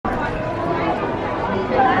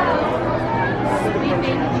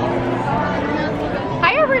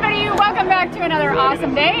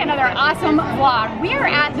awesome day, another awesome vlog. We are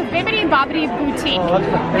at the Bibbidi Bobbidi Boutique.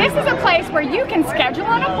 This is a place where you can schedule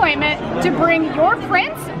an appointment to bring your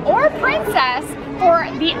prince or princess for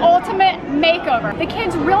the ultimate makeover. The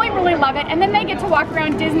kids really love it, and then they get to walk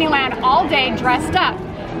around Disneyland all day dressed up.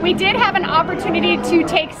 We did have an opportunity to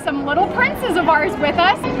take some little princes of ours with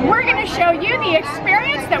us. We're gonna show you the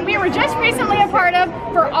experience that we were just recently a part of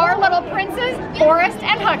for our little princes, Forrest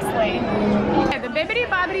and Huxley. The Bibbidi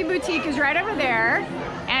Bobbidi Boutique is right over there,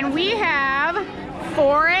 and we have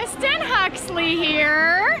Forrest and Huxley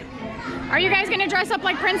here. Are you guys gonna dress up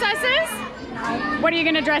like princesses? What are you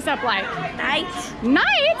gonna dress up like? Knights.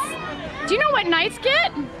 Knights? Do you know what knights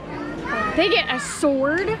get? They get a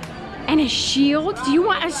sword and a shield. Do you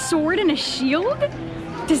want a sword and a shield?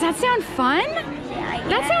 Does that sound fun?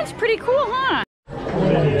 That sounds pretty cool, huh?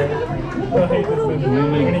 When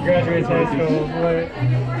he graduates high school,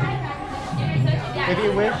 if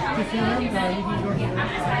you wish to see him, you can go here.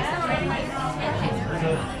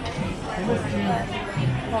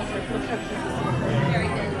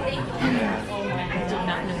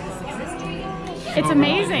 It's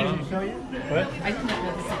amazing. What?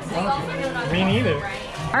 Me neither.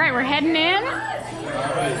 All right, we're heading in,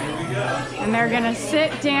 and they're gonna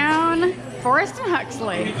sit down. Forrest and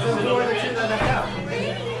Huxley.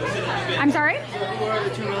 I'm sorry? Who are the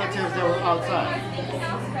two relatives that were outside?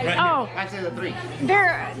 Oh, Actually, the three.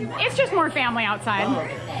 It's just more family outside.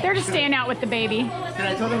 They're just staying out with the baby. Can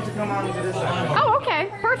I tell them to come on to this side? Oh, okay,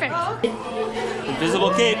 perfect.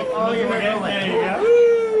 Invisible cape. Oh, you're right. There you go.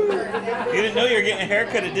 You didn't know you were getting a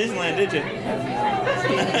haircut at Disneyland, did you?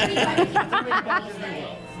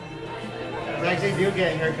 I actually do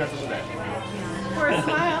get haircuts over there. For a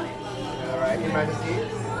smile. All right, Your Majesty. So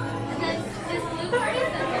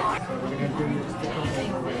we're gonna do just a couple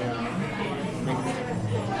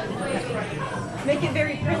Make it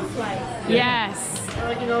very prince-like. Yes.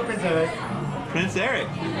 like you know, Prince Eric. Prince Eric.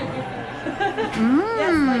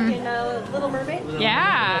 Yes, like in Little Mermaid.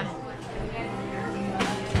 Yeah.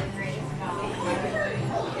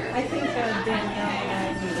 I think Danielle and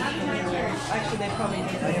I do this familiar. Actually, they probably do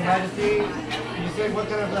Your that. Majesty, you said what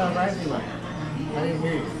kind of rides you like? I didn't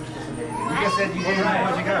hear you. You just said you didn't know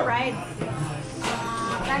where'd you go. Right.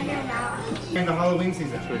 In the Halloween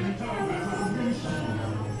season.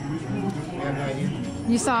 We have no idea.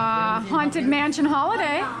 You saw Haunted Mansion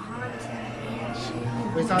Holiday.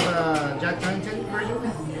 We saw the Jack Turlington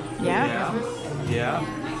version. Yeah. Yeah.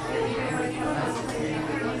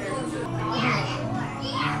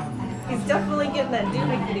 He's definitely getting that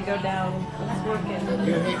doohickey to go down. It's working.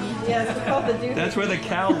 Doohickey? Yes, it's called the doohickey. That's where the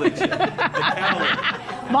cow lives. The cow lives.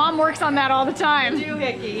 Mom works on that all the time.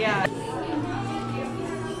 Doohickey, yeah.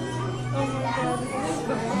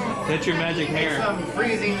 That's your magic mirror. Some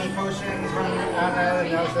freezing potions from Anna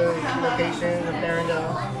and Elsa's location of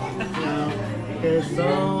Arendelle. You know, it's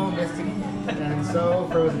so misty and so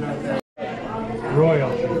frozen out there.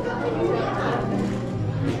 Royal.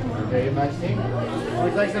 Okay, Your Majesty.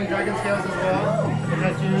 Would you like some dragon scales as well? Is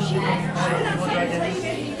that you? Dragons.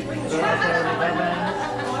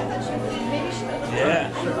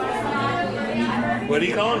 Yeah. What do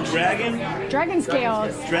you call them? Dragon? Dragon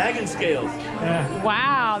scales. Dragon scales. Yeah.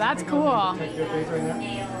 Wow, that's cool. Check your face right now.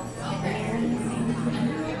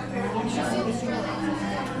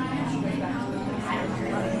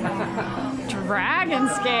 Dragon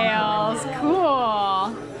scales.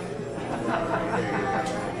 Cool.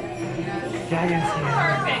 Dragon scales.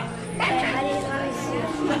 Perfect.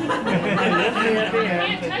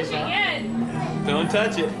 Don't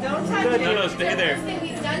touch it. Don't touch it. No, stay there.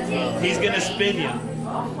 He's gonna spin you.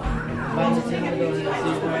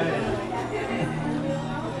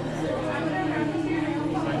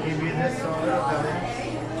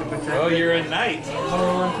 Oh, you're a knight.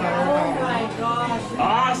 Oh my gosh.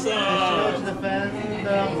 Awesome. Defend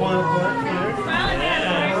one foot here.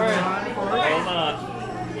 Hold on.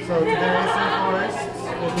 So today, St. Forrest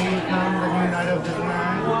will become the new knight of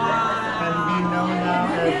Disneyland and be known now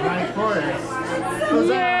as Knight Forrest.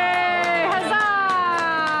 Yay! Huzzah!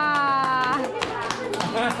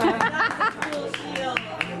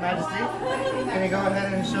 Your Majesty, can you go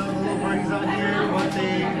ahead and show the little birdies out here what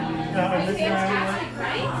they are listening to?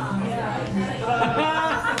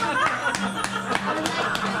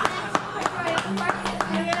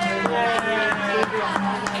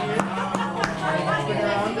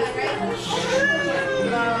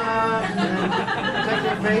 Check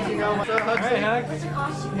your face, you know. So, Huxley.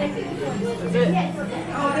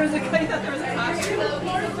 Oh, there's a guy that there was a costume.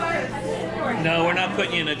 No, we're not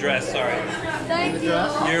putting you in a dress, sorry. Thank you.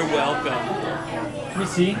 You're welcome. Let me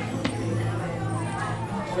see.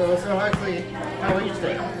 So Huxley, how are you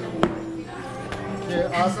today? did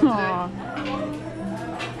awesome today.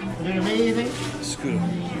 Did you meet anything? Scoot.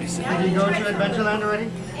 Did you go to Adventureland already?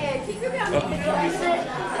 Did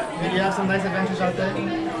you have some nice adventures out there?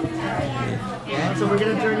 Yeah, so we're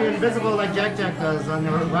gonna turn you invisible like Jack does on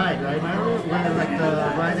the ride, right? Remember? When like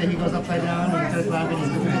the ride that he goes upside down and he starts laughing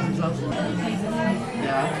and he stupid himself?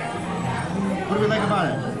 Yeah. What do we like about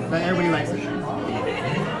it? Like everybody likes it. Is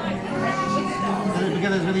it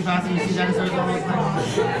because it's really fast and you see dinosaurs all the time?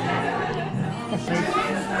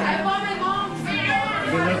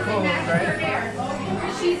 They're cool, right?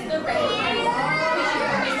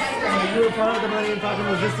 So you were part of the Millennium Falcon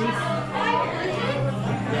Resistance?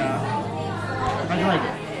 Yeah. How'd you like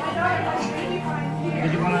it?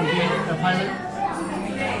 Did you want to be a pilot?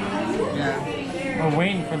 Yeah. We're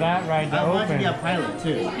waiting for that ride to I want to open. be a pilot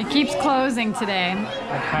too. It keeps closing today.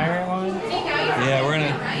 The pirate one? Yeah,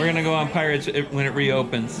 we're gonna go on Pirates when it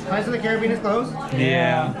reopens. Pirates of the Caribbean is closed?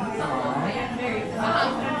 Yeah.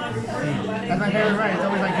 That's my favorite ride. It's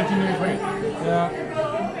always like 15 minutes wait. Yeah.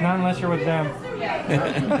 Not unless you're with them. Who's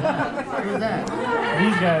that?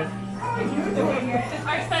 These guys.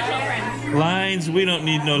 Our special friends. Lines, we don't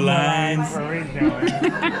need no lines. Where we going?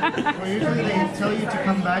 Well, usually they tell you to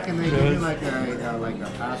come back and they give you like a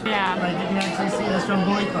pass. Yeah. Like you can actually see the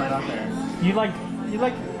Stromboli card out there. You like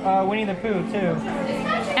Winnie the Pooh too.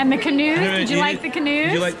 And the canoes? Did you like the canoes?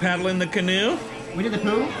 Did you like paddling the canoe? Winnie the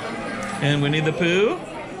Pooh? And Winnie the Pooh?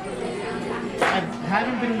 I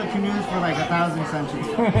haven't been in the canoes for like 1,000 centuries.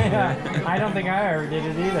 Yeah. I don't think I ever did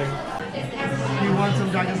it either. Do you want some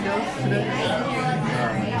dragon scales today?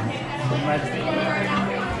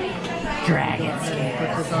 Dragon Put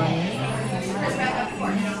this on you.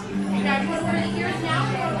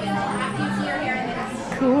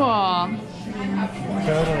 Cool.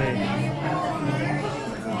 Totally.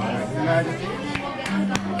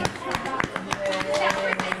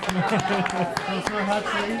 Sir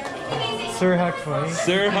Huxley. Sir Huxley.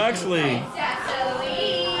 Sir Huxley.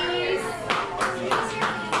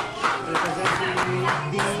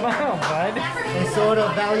 Smile, bud. A sword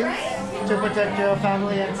of valiance to protect your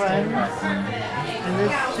family and friends. And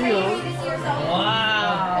this shield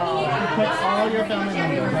protects all your family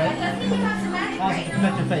members, right? Also to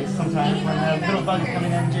protect your face sometimes when little bugs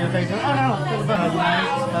coming into your face. Oh no, little bug.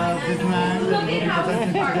 Disneyland will be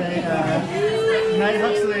presented today. Knight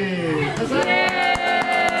Huxley.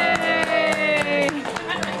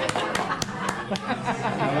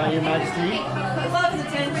 How about your Majesty? He loves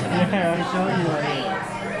attention. Yeah, I show you.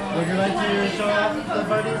 Would you like to show off the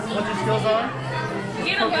parties what your skills are?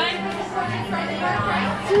 You know what?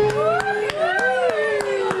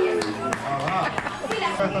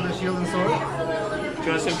 Breath on the shield and sword. Do you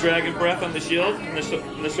want some dragon breath on the shield and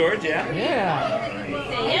the sword? Yeah. Yeah.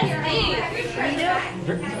 Yes, please.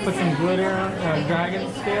 Put some glitter on,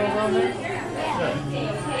 dragon scales on there.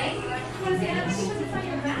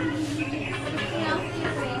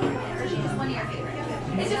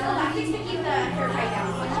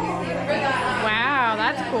 Wow,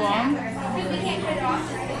 that's cool.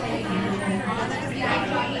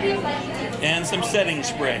 And some setting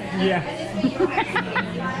spray. Yeah.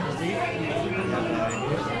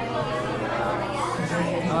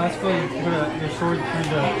 Oh, that's cool. You put your sword through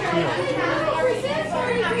the shield.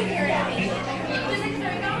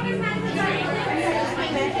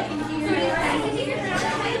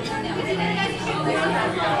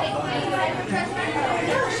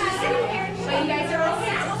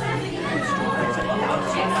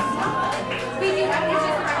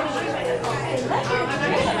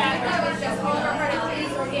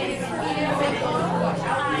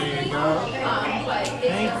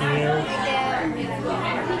 Thank you.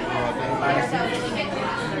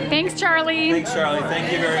 Thanks, Charlie. Thanks, Charlie.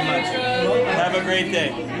 Thank you very much. Have a great day.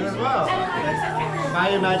 You as well. Bye,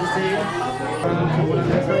 Your Majesty. What is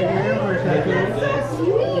this right here? Where's that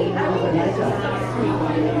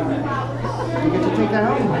You get to take that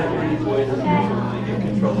home.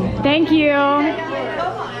 Thank you.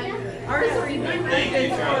 Thank you,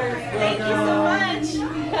 Charlie. Thank you so much.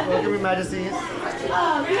 Welcome, Your Majesties. I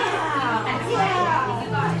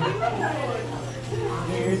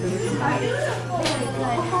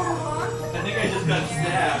think I just got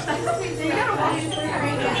stabbed.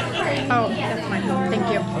 Oh, that's fine. Thank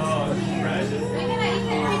you.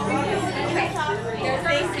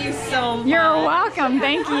 Thank you so much. You're welcome.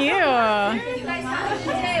 Thank you.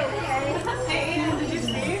 Did you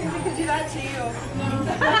see? We could do that to you.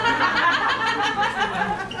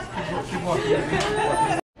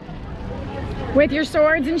 With your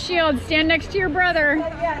swords and shields, stand next to your brother.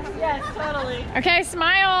 Yes, totally. Okay,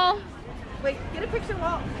 smile. Wait, get a picture.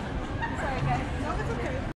 Wall. Sorry, guys.